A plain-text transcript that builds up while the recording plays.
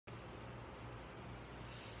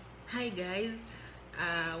Hi guys,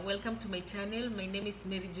 welcome to my channel. My name is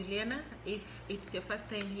Mary Juliana. If it's your first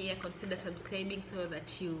time here, consider subscribing so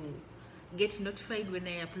that you get notified when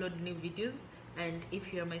I upload new videos. And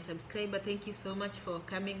if you are my subscriber, thank you so much for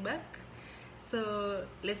coming back. So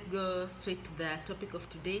let's go straight to the topic of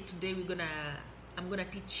today. Today I'm gonna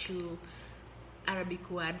teach you Arabic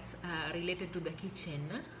words related to the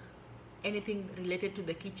kitchen. Anything related to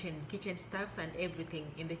the kitchen stuffs and everything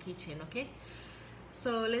in the kitchen, okay?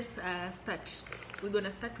 So let's start. We're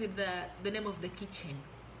gonna start with the name of the kitchen.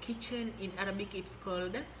 Kitchen in Arabic, it's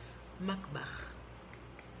called makbah.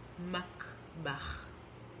 Makbah.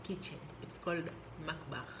 Kitchen. It's called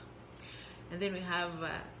makbah. And then we have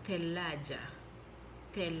thelaja.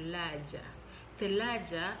 Thelaja.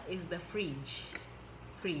 Thelaja is the fridge.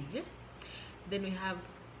 Fridge. Then we have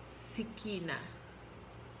sikina.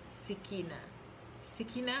 Sikina.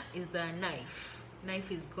 Sikina is the knife. Knife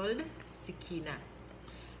is called sikina.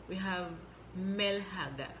 We have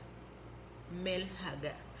melhaga.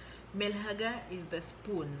 Melhaga. Melhaga is the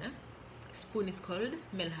spoon. Spoon is called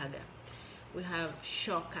melhaga. We have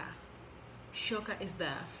shoka. Shoka is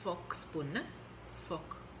the fork spoon. Fork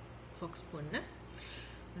spoon.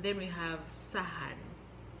 Then we have sahan.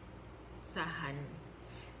 Sahan.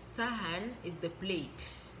 Sahan is the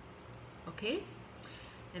plate. Okay?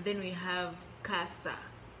 And then we have kasa.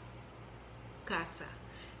 Kasa.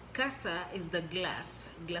 Kasa is the glass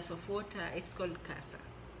of water. It's called kasa.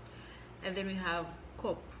 And then we have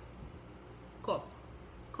kop. Kop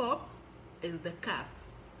is the cup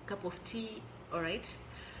of tea, all right?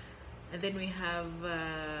 And then we have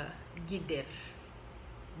gider.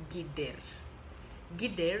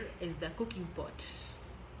 Gider is the cooking pot.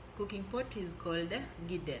 Cooking pot is called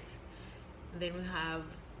gider. And then we have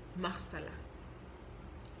marsala.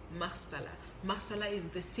 Marsala is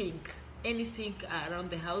the sink. Any sink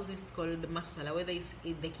around the house is called marsala. Whether it's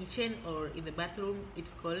in the kitchen or in the bathroom,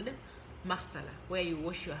 it's called marsala. Where you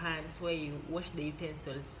wash your hands, where you wash the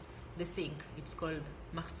utensils, the sink, it's called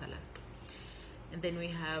marsala. And then we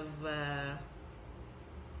have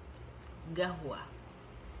gahwa.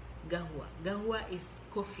 Gahwa is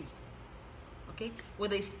coffee. Okay?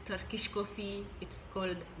 Whether it's Turkish coffee, it's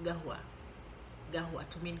called gahwa. Gahwa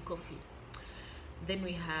to mean coffee. Then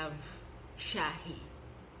we have shahi.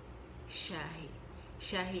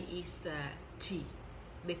 Shahi is tea.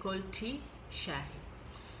 They call tea shahi.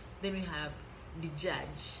 Then we have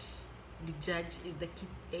dijaj. Dijaj is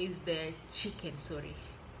the chicken. Sorry,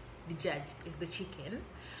 dijaj is the chicken.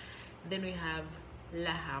 Then we have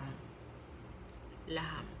laham.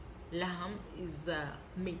 Laham is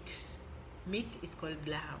meat. Meat is called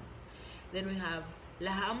laham. Then we have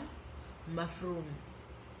laham mafroom.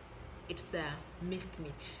 It's the minced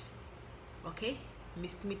meat. Okay?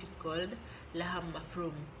 Minced meat is called laham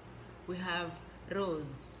mafroom. We have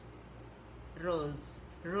rose. Rose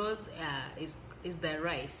is the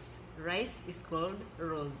rice. Rice is called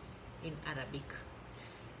rose in Arabic.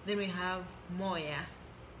 Then we have moya.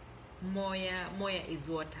 Moya is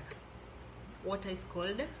water. Water is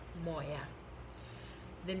called moya.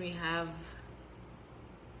 Then we have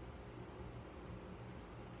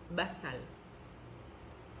basal.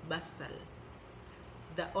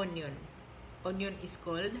 The onion is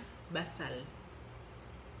called basal.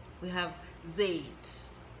 We have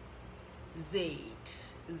zait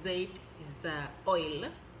is oil.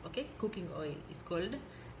 Okay, cooking oil is called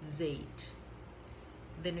zait.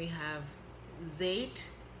 Then we have zaytun,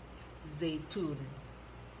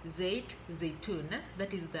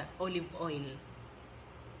 that is the olive oil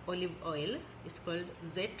is called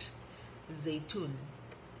zaytun.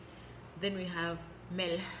 Then we have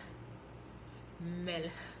melh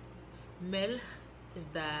is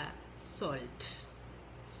the salt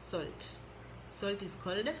is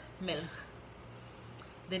called melh.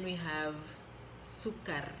 Then we have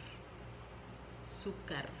sukar is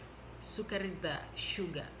the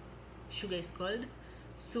sugar is called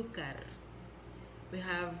sukar. We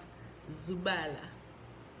have zubala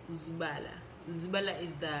is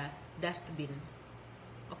the dustbin.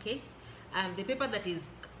 Okay, and the paper that is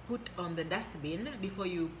put on the dustbin before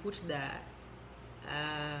you put the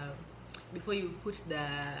before you put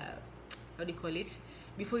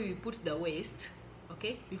the waste,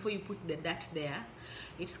 okay, before you put the dirt there,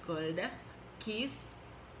 it's called kis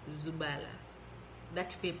zubala.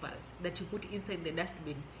 That paper that you put inside the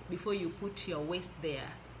dustbin before you put your waste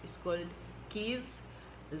there is called kis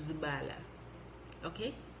zubala.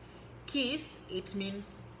 Okay, kis, it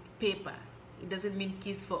means paper. It doesn't mean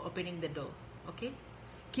keys for opening the door. Okay,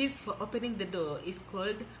 keys for opening the door is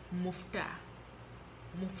called mufta.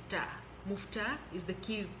 Mufta is the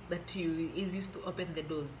keys that is used to open the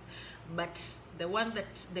doors, but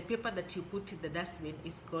the paper that you put in the dustbin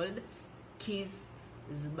is called Kis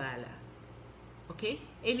Zubala. Okay,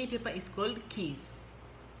 any paper is called keys.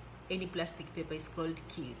 Any plastic paper is called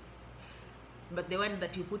keys, but the one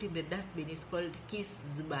that you put in the dustbin is called Kis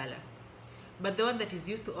Zubala. But the one that is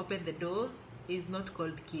used to open the door is not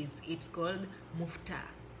called keys, it's called Mufta.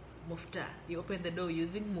 Mufta, you open the door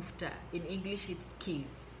using Mufta. In English it's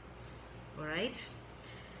keys. All right,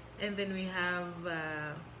 and then we have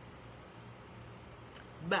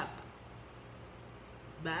Bap.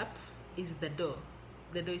 Bap is the door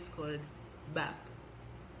is called Bap.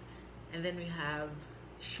 And then we have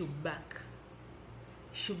Shubak.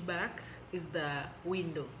 Shubak is the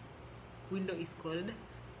window is called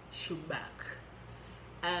Shubak.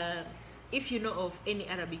 If you know of any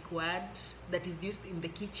Arabic word that is used in the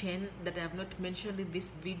kitchen that I have not mentioned in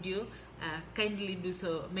this video, kindly do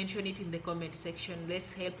so, mention it in the comment section.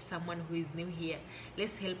 Let's help someone who is new here.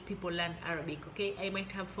 Let's help people learn Arabic, okay? I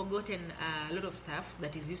might have forgotten a lot of stuff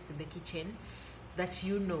that is used in the kitchen that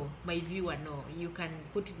my viewer know. You can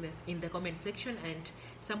put it in the comment section, and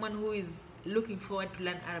someone who is looking forward to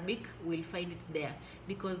learn Arabic will find it there,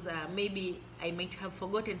 because maybe I might have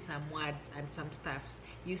forgotten some words and some stuffs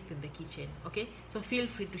used in the kitchen, okay? So feel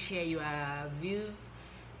free to share your views,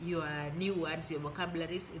 your new words, your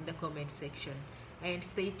vocabularies in the comment section, and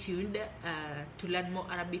stay tuned to learn more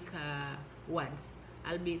Arabic words.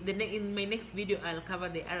 In my next video I'll cover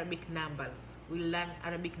the Arabic numbers. We'll learn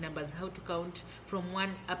Arabic numbers, how to count from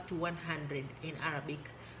 1 up to 100 in Arabic.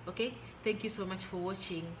 Okay, thank you so much for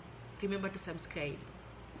watching. Remember to subscribe.